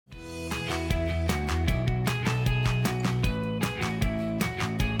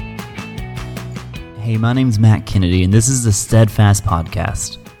Hey, my name's Matt Kennedy, and this is the Steadfast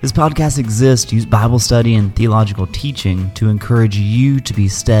Podcast. This podcast exists to use Bible study and theological teaching to encourage you to be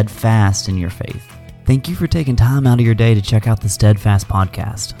steadfast in your faith. Thank you for taking time out of your day to check out the Steadfast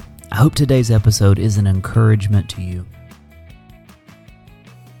Podcast. I hope today's episode is an encouragement to you.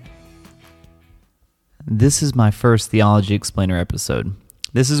 This is my first Theology Explainer episode.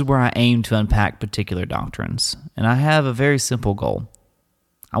 This is where I aim to unpack particular doctrines, and I have a very simple goal.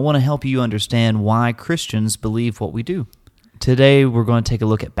 I want to help you understand why Christians believe what we do. Today, we're going to take a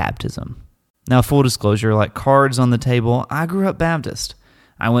look at baptism. Now, full disclosure, like cards on the table, I grew up Baptist.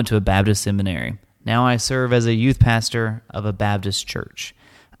 I went to a Baptist seminary. Now I serve as a youth pastor of a Baptist church.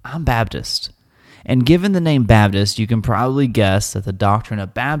 I'm Baptist. And given the name Baptist, you can probably guess that the doctrine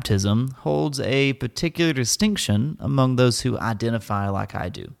of baptism holds a particular distinction among those who identify like I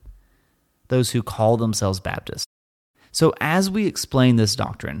do, those who call themselves Baptists. So as we explain this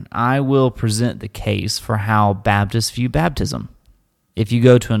doctrine, I will present the case for how Baptists view baptism. If you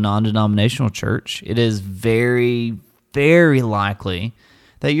go to a non-denominational church, it is very, very likely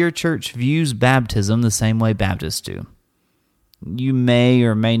that your church views baptism the same way Baptists do. You may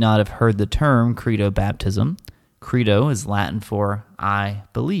or may not have heard the term credo baptism. Credo is Latin for I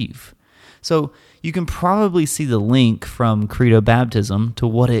believe. So you can probably see the link from credo baptism to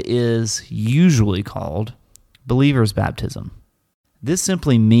what it is usually called believer's baptism. This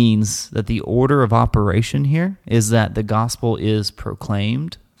simply means that the order of operation here is that the gospel is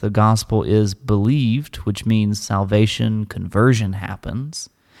proclaimed, the gospel is believed, which means salvation, conversion happens,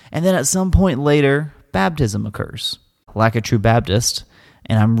 and then at some point later, baptism occurs. Like a true Baptist,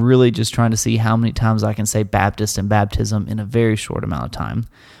 and I'm really just trying to see how many times I can say Baptist and baptism in a very short amount of time,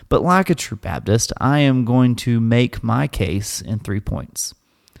 but like a true Baptist, I am going to make my case in 3 points.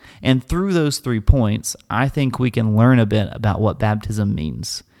 And through those 3 points, I think we can learn a bit about what baptism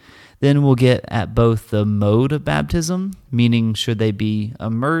means. Then we'll get at both the mode of baptism, meaning should they be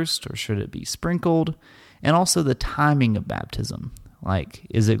immersed or should it be sprinkled, and also the timing of baptism. Like,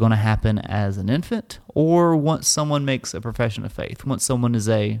 is it going to happen as an infant or once someone makes a profession of faith, once someone is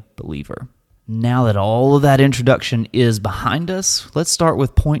a believer? Now that all of that introduction is behind us, let's start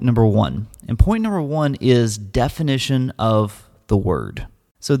with point number 1. And point number 1 is definition of the word.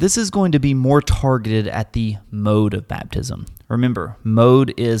 So this is going to be more targeted at the mode of baptism. Remember,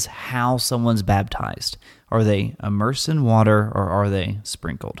 mode is how someone's baptized. Are they immersed in water or are they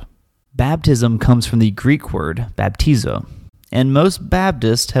sprinkled? Baptism comes from the Greek word baptizo, and most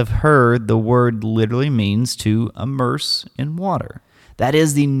Baptists have heard the word literally means to immerse in water. That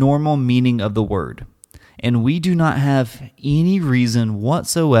is the normal meaning of the word. And we do not have any reason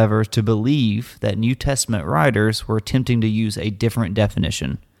whatsoever to believe that New Testament writers were attempting to use a different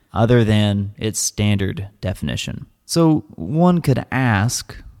definition other than its standard definition. So one could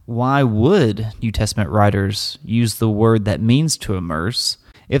ask, why would New Testament writers use the word that means to immerse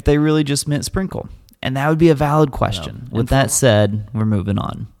if they really just meant sprinkle? And that would be a valid question. With that said, we're moving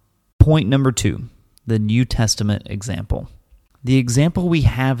on. Point number 2, the New Testament example. The example we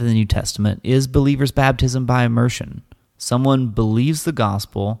have in the New Testament is believers' baptism by immersion. Someone believes the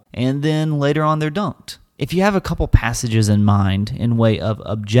gospel, and then later on they're dunked. If you have a couple passages in mind in way of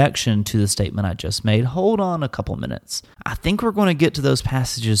objection to the statement I just made, hold on a couple minutes. I think we're going to get to those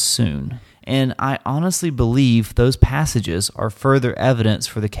passages soon, and I honestly believe those passages are further evidence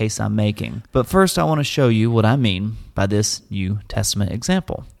for the case I'm making. But first, I want to show you what I mean by this New Testament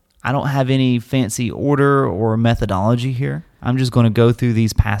example. I don't have any fancy order or methodology here. I'm just going to go through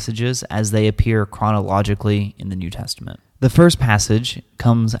these passages as they appear chronologically in the New Testament. The first passage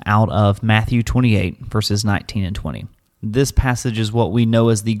comes out of Matthew 28, verses 19 and 20. This passage is what we know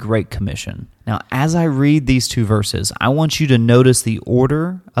as the Great Commission. Now, as I read these 2 verses, I want you to notice the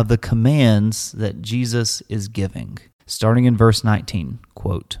order of the commands that Jesus is giving. Starting in verse 19,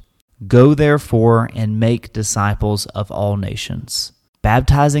 quote, "Go therefore and make disciples of all nations,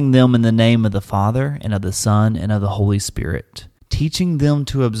 baptizing them in the name of the Father, and of the Son, and of the Holy Spirit, teaching them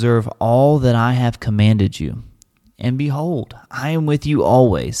to observe all that I have commanded you. And behold, I am with you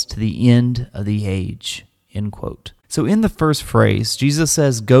always to the end of the age." End quote. So in the first phrase, Jesus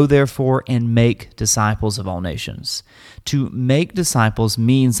says, "Go therefore and make disciples of all nations." To make disciples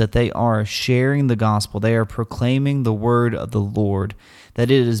means that they are sharing the gospel. They are proclaiming the word of the Lord, that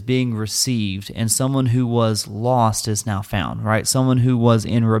it is being received, and someone who was lost is now found, right? Someone who was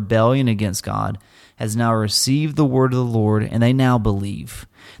in rebellion against God has now received the word of the Lord, and they now believe.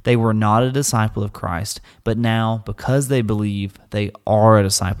 They were not a disciple of Christ, but now, because they believe, they are a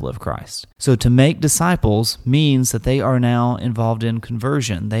disciple of Christ. So to make disciples means that they are now involved in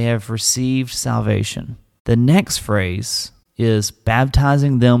conversion. They have received salvation. The next phrase is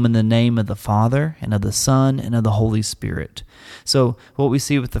baptizing them in the name of the Father and of the Son and of the Holy Spirit. So what we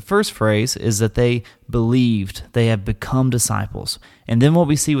see with the first phrase is that they believed, they have become disciples. And then what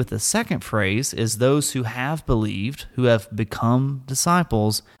we see with the second phrase is those who have believed, who have become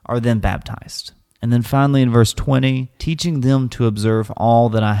disciples, are then baptized. And then finally in verse 20, teaching them to observe all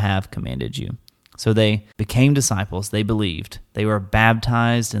that I have commanded you. So they became disciples, they believed, they were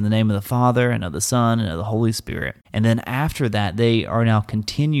baptized in the name of the Father and of the Son and of the Holy Spirit. And then after that, they are now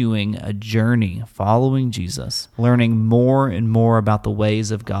continuing a journey following Jesus, learning more and more about the ways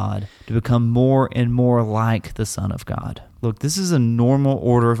of God to become more and more like the Son of God. Look, this is a normal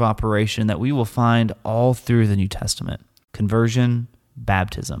order of operation that we will find all through the New Testament. Conversion,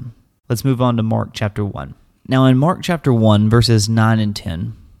 baptism. Let's move on to Mark chapter 1. Now in Mark chapter 1, verses 9 and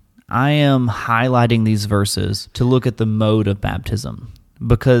 10, I am highlighting these verses to look at the mode of baptism,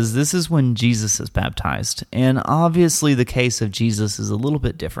 because this is when Jesus is baptized. And obviously the case of Jesus is a little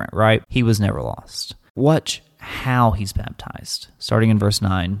bit different, right? He was never lost. Watch how he's baptized. Starting in verse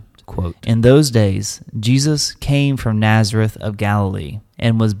 9, quote, "In those days, Jesus came from Nazareth of Galilee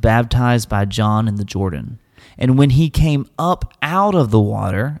and was baptized by John in the Jordan. And when he came up out of the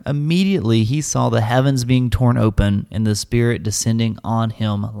water, immediately he saw the heavens being torn open and the Spirit descending on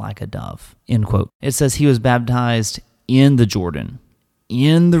him like a dove." End quote. It says he was baptized in the Jordan,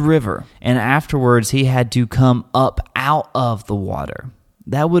 in the river, and afterwards he had to come up out of the water.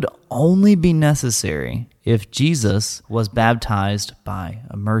 That would only be necessary if Jesus was baptized by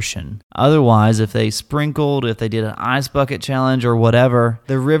immersion. Otherwise, if they sprinkled, if they did an ice bucket challenge or whatever,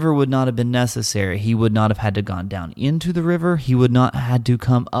 the river would not have been necessary. He would not have had to gone down into the river. He would not have had to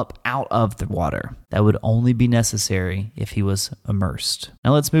come up out of the water. That would only be necessary if he was immersed.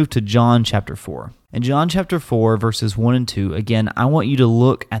 Now let's move to John chapter 4. In John chapter 4, verses 1 and 2, again, I want you to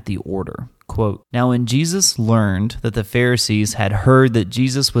look at the order. Quote, "Now when Jesus learned that the Pharisees had heard that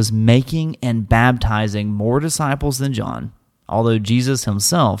Jesus was making and baptizing more disciples than John, although Jesus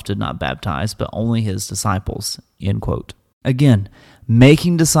himself did not baptize, but only his disciples," end quote. Again,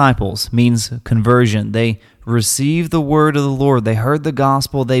 making disciples means conversion. They receive the word of the Lord. They heard the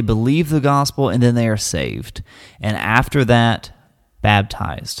gospel, they believe the gospel, and then they are saved. And after that,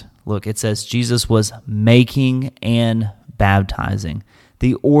 baptized. Look, it says Jesus was making and baptizing.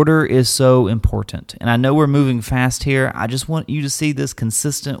 The order is so important. And I know we're moving fast here. I just want you to see this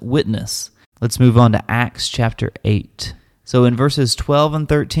consistent witness. Let's move on to Acts chapter 8. So in verses 12 and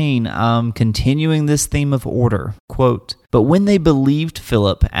 13, I'm continuing this theme of order. Quote, "But when they believed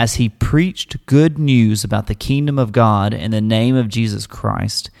Philip as he preached good news about the kingdom of God in the name of Jesus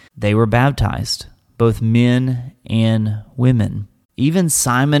Christ, they were baptized, both men and women. Even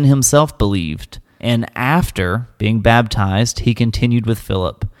Simon himself believed. And after being baptized, he continued with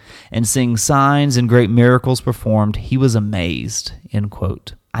Philip, and seeing signs and great miracles performed, he was amazed," end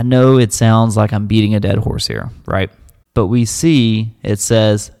quote. I know it sounds like I'm beating a dead horse here, right? But we see it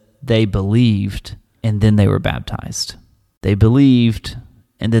says they believed and then they were baptized. They believed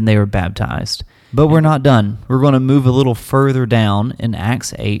and then they were baptized. But we're not done. We're going to move a little further down in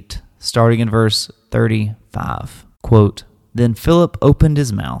Acts 8, starting in verse 35. Quote, "Then Philip opened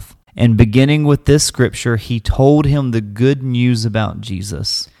his mouth, and beginning with this scripture, he told him the good news about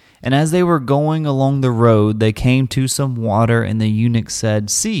Jesus. And as they were going along the road, they came to some water, and the eunuch said,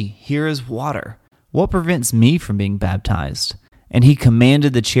 'See, here is water. What prevents me from being baptized?' And he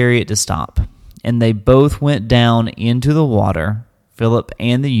commanded the chariot to stop. And they both went down into the water, Philip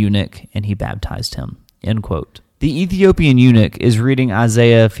and the eunuch, and he baptized him." End quote. The Ethiopian eunuch is reading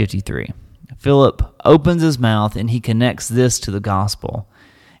Isaiah 53. Philip opens his mouth, and he connects this to the gospel.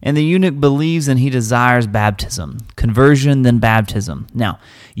 And the eunuch believes and he desires baptism. Conversion, then baptism. Now,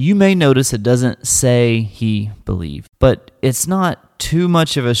 you may notice it doesn't say he believed, but it's not too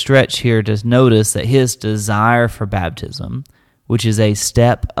much of a stretch here to notice that his desire for baptism, which is a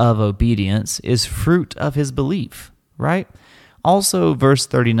step of obedience, is fruit of his belief, right? Also, verse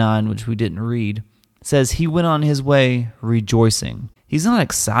 39, which we didn't read, says he went on his way rejoicing. He's not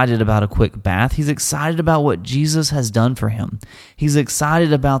excited about a quick bath. He's excited about what Jesus has done for him. He's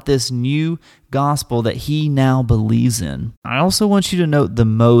excited about this new gospel that he now believes in. I also want you to note the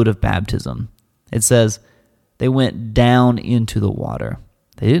mode of baptism. It says they went down into the water.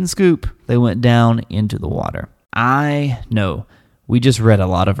 They didn't scoop. They went down into the water. I know we just read a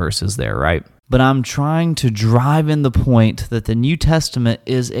lot of verses there, right? But I'm trying to drive in the point that the New Testament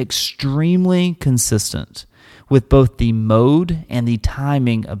is extremely consistent with both the mode and the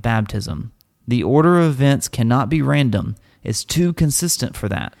timing of baptism. The order of events cannot be random. It's too consistent for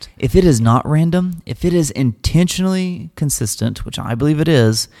that. If it is not random, if it is intentionally consistent, which I believe it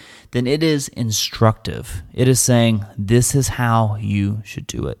is, then it is instructive. It is saying, this is how you should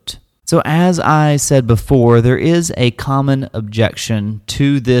do it. So as I said before, there is a common objection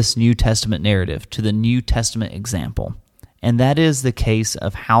to this New Testament narrative, to the New Testament example, and that is the case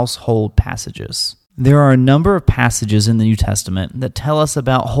of household passages. There are a number of passages in the New Testament that tell us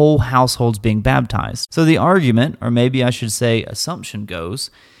about whole households being baptized. So the argument, or maybe I should say assumption goes,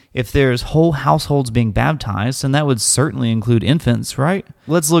 if there's whole households being baptized, then that would certainly include infants, right?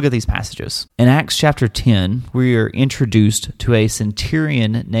 Let's look at these passages. In Acts chapter 10, we are introduced to a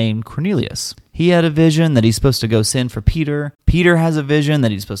centurion named Cornelius. He had a vision that he's supposed to go send for Peter. Peter has a vision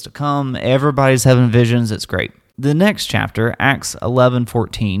that he's supposed to come. Everybody's having visions. It's great. The next chapter, Acts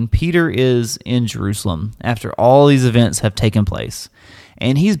 11:14, Peter is in Jerusalem after all these events have taken place,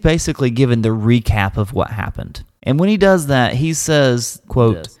 and he's basically given the recap of what happened. And when he does that, he says,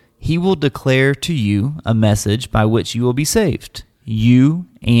 quote, "He will declare to you a message by which you will be saved, you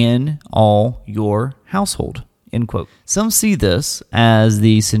and all your household." End quote. Some see this as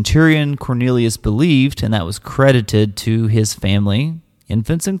the centurion Cornelius believed, and that was credited to his family,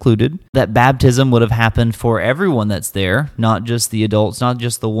 infants included, that baptism would have happened for everyone that's there, not just the adults, not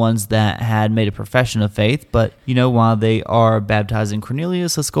just the ones that had made a profession of faith, but, while they are baptizing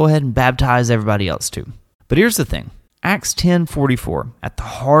Cornelius, let's go ahead and baptize everybody else too. But here's the thing. Acts 10:44, at the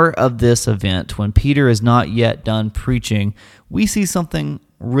heart of this event, when Peter is not yet done preaching, we see something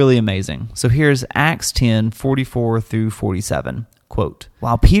really amazing. So here's Acts 10:44 through 47. Quote,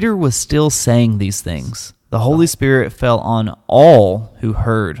 "While Peter was still saying these things, the Holy Spirit fell on all who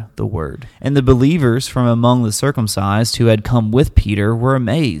heard the word. And the believers from among the circumcised who had come with Peter were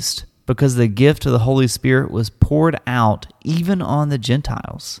amazed, because the gift of the Holy Spirit was poured out even on the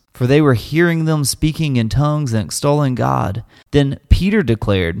Gentiles. For they were hearing them speaking in tongues and extolling God. Then Peter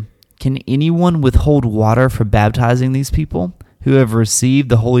declared, 'Can anyone withhold water for baptizing these people who have received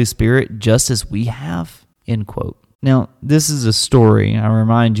the Holy Spirit just as we have?'" End quote. Now, this is a story, I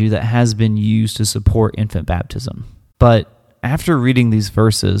remind you, that has been used to support infant baptism. But after reading these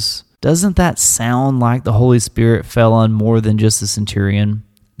verses, doesn't that sound like the Holy Spirit fell on more than just the centurion?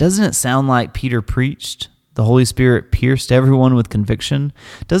 Doesn't it sound like Peter preached? The Holy Spirit pierced everyone with conviction?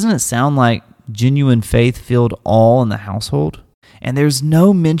 Doesn't it sound like genuine faith filled all in the household? And there's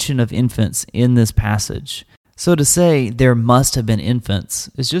no mention of infants in this passage. So to say there must have been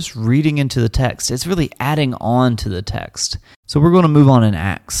infants is just reading into the text. It's really adding on to the text. So we're going to move on in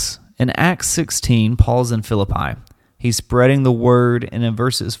Acts. In Acts 16, Paul's in Philippi. He's spreading the word, and in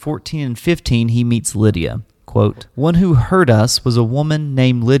verses 14 and 15, he meets Lydia. Quote, "One who heard us was a woman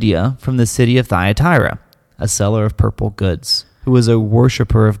named Lydia from the city of Thyatira, a seller of purple goods, who was a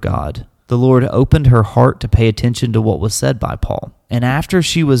worshiper of God. The Lord opened her heart to pay attention to what was said by Paul. And after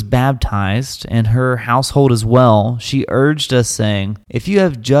she was baptized, and her household as well, she urged us, saying, 'If you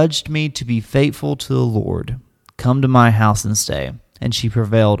have judged me to be faithful to the Lord, come to my house and stay.' And she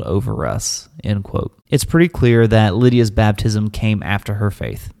prevailed over us." End quote. It's pretty clear that Lydia's baptism came after her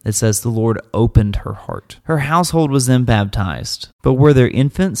faith. It says the Lord opened her heart. Her household was then baptized. But were there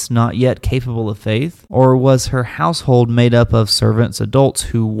infants not yet capable of faith? Or was her household made up of servants, adults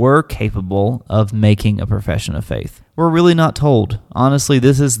who were capable of making a profession of faith? We're really not told. Honestly,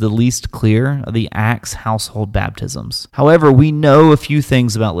 this is the least clear of the Acts household baptisms. However, we know a few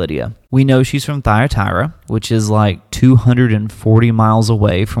things about Lydia. We know she's from Thyatira, which is like 240 miles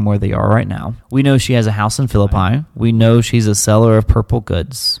away from where they are right now. We know she has a house in Philippi. We know she's a seller of purple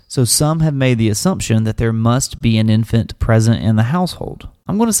goods. So some have made the assumption that there must be an infant present in the household.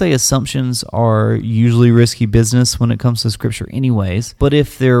 I'm going to say assumptions are usually risky business when it comes to Scripture anyways, but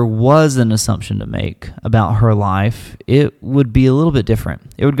if there was an assumption to make about her life, it would be a little bit different.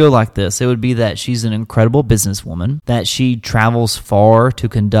 It would go like this. It would be that she's an incredible businesswoman, that she travels far to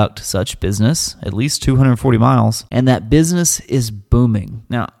conduct such business, at least 240 miles, and that business is booming.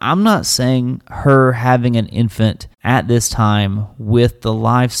 Now, I'm not saying her having an infant at this time with the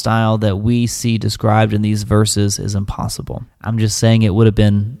lifestyle that we see described in these verses is impossible. I'm just saying it would have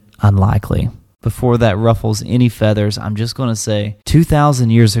been unlikely. Before that ruffles any feathers, I'm just going to say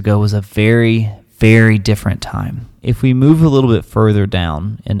 2,000 years ago was a very, very different time. If we move a little bit further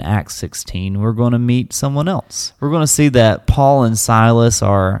down in Acts 16, we're going to meet someone else. We're going to see that Paul and Silas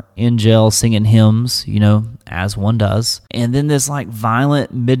are in jail singing hymns, as one does. And then this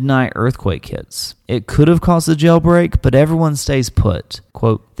violent midnight earthquake hits. It could have caused a jailbreak, but everyone stays put.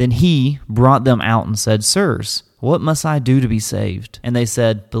 Quote, "Then he brought them out and said, 'Sirs, what must I do to be saved?' And they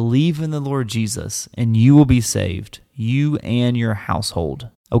said, 'Believe in the Lord Jesus, and you will be saved, you and your household.'"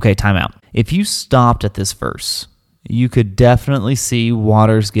 Okay, time out. If you stopped at this verse, you could definitely see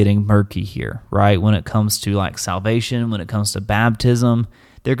waters getting murky here, right? When it comes to like salvation, when it comes to baptism,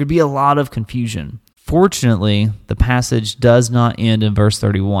 there could be a lot of confusion. Fortunately, the passage does not end in verse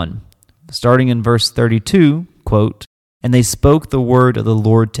 31. Starting in verse 32, quote, "And they spoke the word of the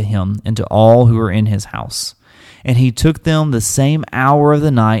Lord to him and to all who were in his house. And he took them the same hour of the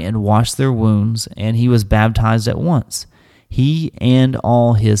night and washed their wounds, and he was baptized at once, he and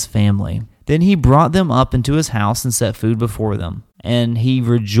all his family. Then he brought them up into his house and set food before them. And he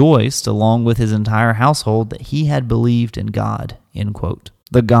rejoiced along with his entire household that he had believed in God." End quote.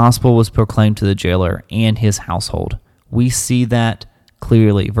 The gospel was proclaimed to the jailer and his household. We see that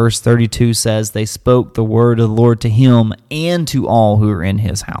clearly. Verse 32 says they spoke the word of the Lord to him and to all who were in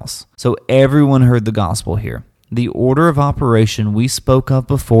his house. So everyone heard the gospel here. The order of operation we spoke of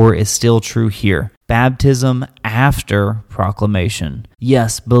before is still true here. Baptism after proclamation.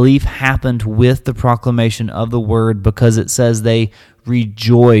 Yes, belief happened with the proclamation of the word because it says they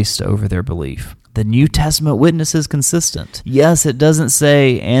rejoiced over their belief. The New Testament witness is consistent. Yes, it doesn't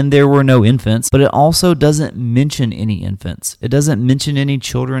say, "and there were no infants," but it also doesn't mention any infants. It doesn't mention any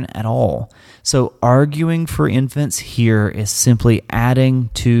children at all. So arguing for infants here is simply adding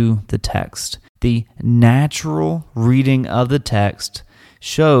to the text. The natural reading of the text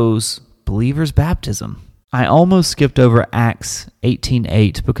shows believers' baptism. I almost skipped over Acts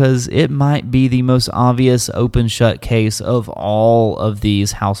 18:8 because it might be the most obvious open-shut case of all of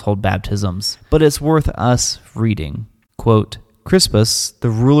these household baptisms, but it's worth us reading. Quote, "Crispus, the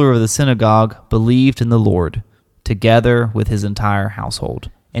ruler of the synagogue, believed in the Lord, together with his entire household.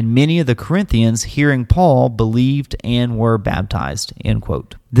 And many of the Corinthians, hearing Paul, believed and were baptized." End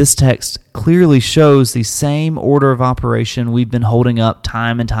quote. This text clearly shows the same order of operation we've been holding up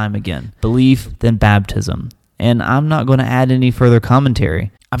time and time again. Belief, then baptism. And I'm not going to add any further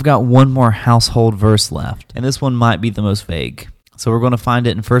commentary. I've got one more household verse left, and this one might be the most vague. So we're going to find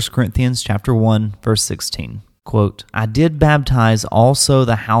it in 1 Corinthians chapter 1, verse 16. Quote, "I did baptize also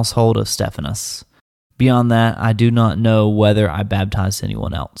the household of Stephanas. Beyond that, I do not know whether I baptized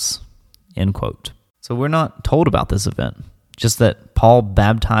anyone else." End quote. So we're not told about this event, just that Paul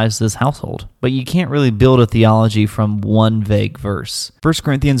baptized this household. But you can't really build a theology from one vague verse. 1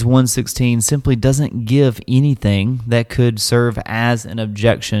 Corinthians 1:16 simply doesn't give anything that could serve as an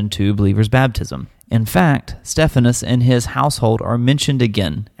objection to believers' baptism. In fact, Stephanas and his household are mentioned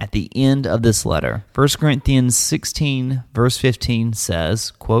again at the end of this letter. 1 Corinthians 16, verse 15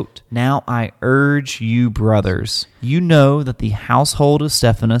 says, quote, "Now I urge you, brothers, you know that the household of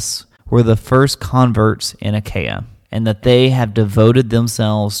Stephanas were the first converts in Achaia, and that they have devoted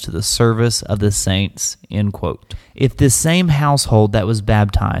themselves to the service of the saints." End quote. If this same household that was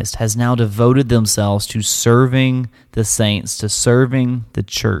baptized has now devoted themselves to serving the saints, to serving the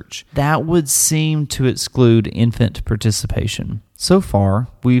church, that would seem to exclude infant participation. So far,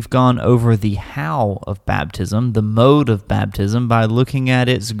 we've gone over the how of baptism, the mode of baptism, by looking at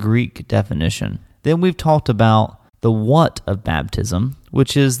its Greek definition. Then we've talked about the what of baptism,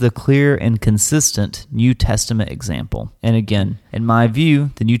 which is the clear and consistent New Testament example. And again, in my view,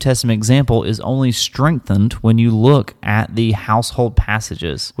 the New Testament example is only strengthened when you look at the household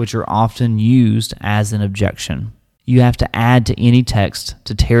passages, which are often used as an objection. You have to add to any text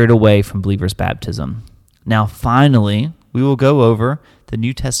to tear it away from believers' baptism. Now, finally, we will go over the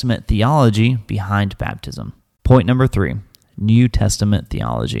New Testament theology behind baptism. Point number 3, New Testament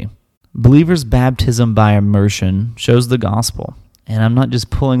theology. Believers' baptism by immersion shows the gospel. And I'm not just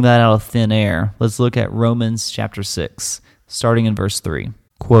pulling that out of thin air. Let's look at Romans chapter 6, starting in verse 3.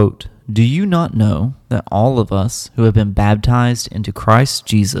 Quote, "Do you not know that all of us who have been baptized into Christ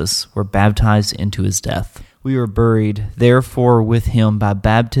Jesus were baptized into his death? We were buried, therefore, with him by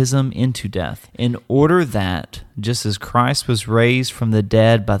baptism into death, in order that, just as Christ was raised from the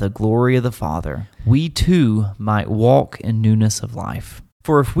dead by the glory of the Father, we too might walk in newness of life.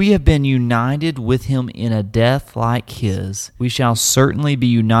 For if we have been united with him in a death like his, we shall certainly be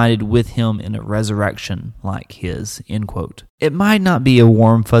united with him in a resurrection like his." End quote. It might not be a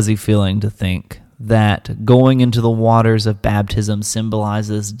warm, fuzzy feeling to think that going into the waters of baptism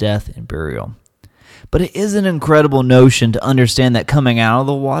symbolizes death and burial. But it is an incredible notion to understand that coming out of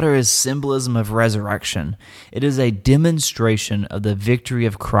the water is symbolism of resurrection. It is a demonstration of the victory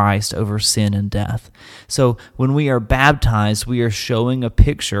of Christ over sin and death. So when we are baptized, we are showing a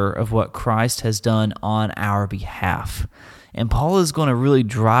picture of what Christ has done on our behalf. And Paul is going to really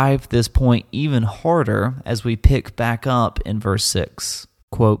drive this point even harder as we pick back up in verse 6.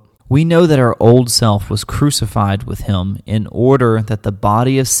 Quote, "We know that our old self was crucified with him in order that the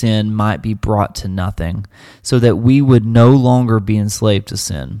body of sin might be brought to nothing, so that we would no longer be enslaved to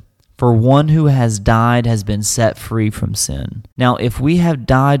sin. For one who has died has been set free from sin. Now, if we have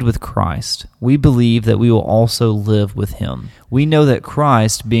died with Christ, we believe that we will also live with him. We know that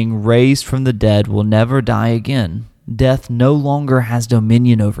Christ, being raised from the dead, will never die again. Death no longer has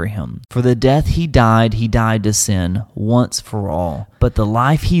dominion over him. For the death he died to sin once for all. But the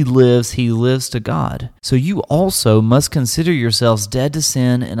life he lives to God. So you also must consider yourselves dead to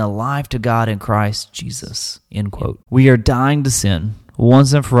sin and alive to God in Christ Jesus. End quote. We are dying to sin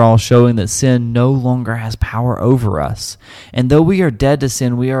once and for all, showing that sin no longer has power over us. And though we are dead to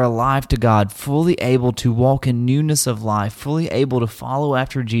sin, we are alive to God, fully able to walk in newness of life, fully able to follow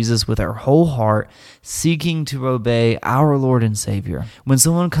after Jesus with our whole heart, seeking to obey our Lord and Savior. When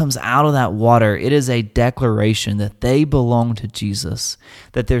someone comes out of that water, it is a declaration that they belong to Jesus,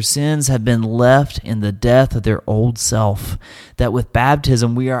 that their sins have been left in the death of their old self, that with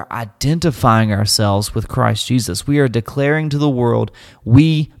baptism we are identifying ourselves with Christ Jesus. We are declaring to the world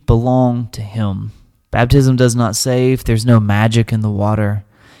we belong to him. Baptism does not save. There's no magic in the water.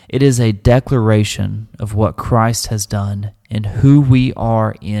 It is a declaration of what Christ has done and who we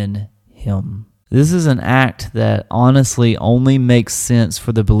are in him. This is an act that honestly only makes sense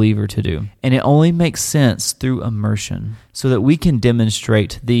for the believer to do. And it only makes sense through immersion so that we can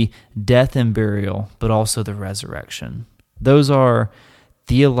demonstrate the death and burial, but also the resurrection. Those are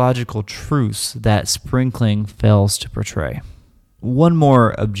theological truths that sprinkling fails to portray. One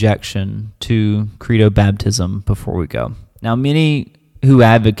more objection to credo baptism before we go. Now, many who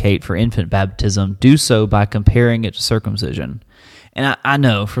advocate for infant baptism do so by comparing it to circumcision. And I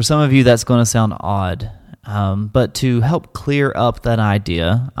know for some of you that's going to sound odd, but to help clear up that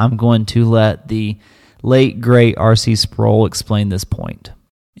idea, I'm going to let the late, great R.C. Sproul explain this point.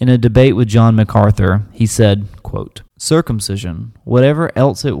 In a debate with John MacArthur, he said, quote, "Circumcision, whatever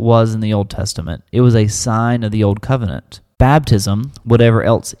else it was in the Old Testament, it was a sign of the Old Covenant. Baptism, whatever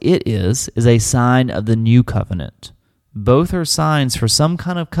else it is a sign of the New Covenant. Both are signs for some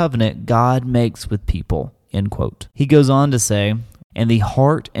kind of covenant God makes with people." End quote. He goes on to say, "And the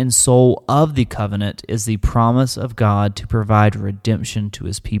heart and soul of the covenant is the promise of God to provide redemption to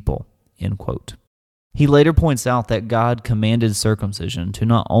his people." End quote. He later points out that God commanded circumcision to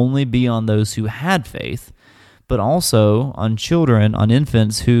not only be on those who had faith, but also on children, on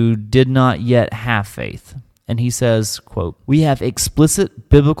infants who did not yet have faith. And he says, quote, "We have explicit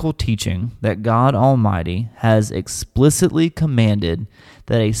biblical teaching that God Almighty has explicitly commanded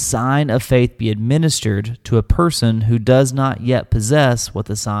that a sign of faith be administered to a person who does not yet possess what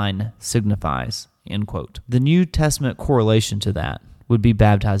the sign signifies." End quote. The New Testament correlation to that would be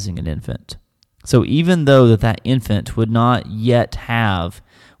baptizing an infant. So even though that infant would not yet have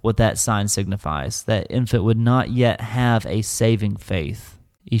what that sign signifies, that infant would not yet have a saving faith,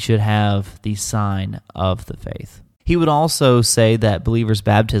 he should have the sign of the faith. He would also say that believer's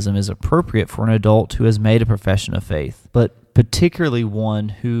baptism is appropriate for an adult who has made a profession of faith, but particularly one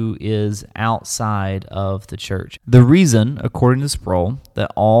who is outside of the church. The reason, according to Sproul,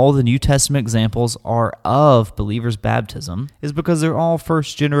 that all the New Testament examples are of believers' baptism is because they're all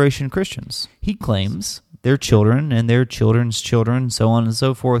first-generation Christians. He claims their children and their children's children, so on and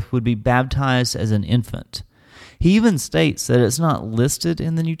so forth, would be baptized as an infant. He even states that it's not listed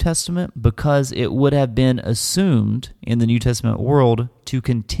in the New Testament because it would have been assumed in the New Testament world to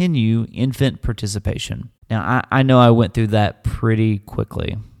continue infant participation. Now, I know I went through that pretty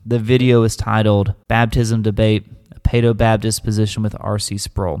quickly. The video is titled "Baptism Debate, a Paedo-Baptist Position with R.C.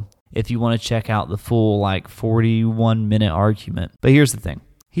 Sproul," if you want to check out the full 41-minute argument. But here's the thing.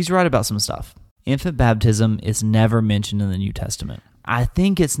 He's right about some stuff. Infant baptism is never mentioned in the New Testament. I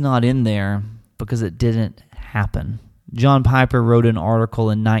think it's not in there because it didn't happen. John Piper wrote an article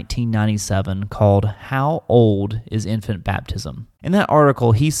in 1997 called "How Old is Infant Baptism?" In that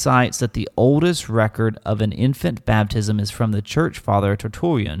article, he cites that the oldest record of an infant baptism is from the church father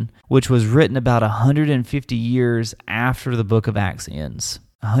Tertullian, which was written about 150 years after the book of Acts ends.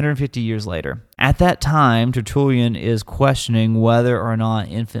 150 years later. At that time, Tertullian is questioning whether or not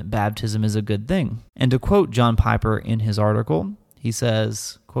infant baptism is a good thing. And to quote John Piper in his article, he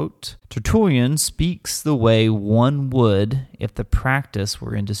says, quote, "Tertullian speaks the way one would if the practice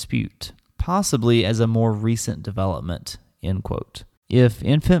were in dispute, possibly as a more recent development," end quote. If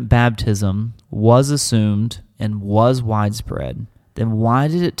infant baptism was assumed and was widespread, then why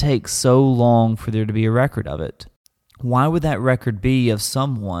did it take so long for there to be a record of it? Why would that record be of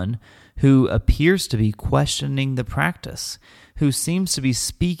someone who appears to be questioning the practice, who seems to be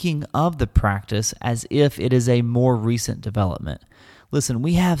speaking of the practice as if it is a more recent development? Listen,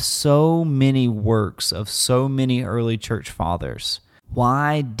 we have so many works of so many early church fathers.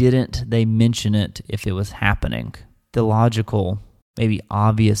 Why didn't they mention it if it was happening? Theological maybe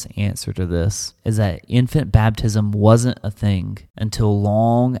obvious answer to this is that infant baptism wasn't a thing until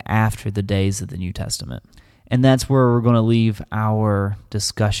long after the days of the New Testament. And that's where we're going to leave our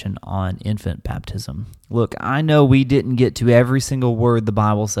discussion on infant baptism. Look, I know we didn't get to every single word the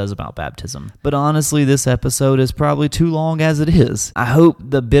Bible says about baptism, but honestly, this episode is probably too long as it is. I hope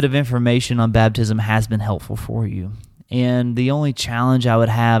the bit of information on baptism has been helpful for you. And the only challenge I would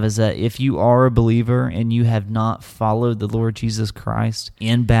have is that if you are a believer and you have not followed the Lord Jesus Christ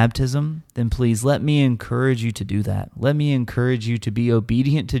in baptism, then please let me encourage you to do that. Let me encourage you to be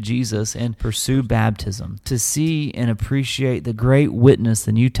obedient to Jesus and pursue baptism, to see and appreciate the great witness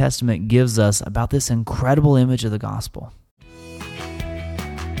the New Testament gives us about this incredible image of the gospel.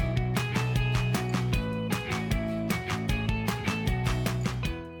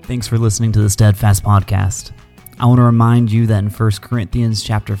 Thanks for listening to the Steadfast Podcast. I want to remind you that in 1 Corinthians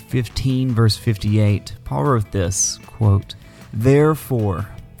chapter 15, verse 58, Paul wrote this, quote, "Therefore,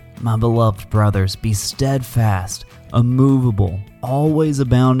 my beloved brothers, be steadfast, immovable, always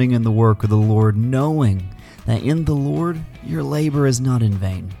abounding in the work of the Lord, knowing that in the Lord your labor is not in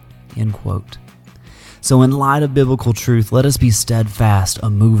vain." End quote. So in light of biblical truth, let us be steadfast,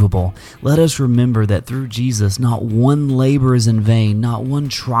 immovable. Let us remember that through Jesus, not one labor is in vain, not one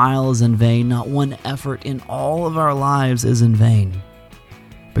trial is in vain, not one effort in all of our lives is in vain.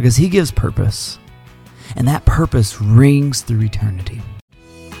 Because He gives purpose, and that purpose rings through eternity.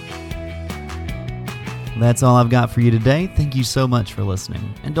 That's all I've got for you today. Thank you so much for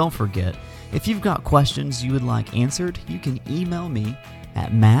listening. And don't forget, if you've got questions you would like answered, you can email me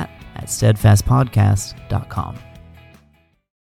at matt@steadfastpodcast.com.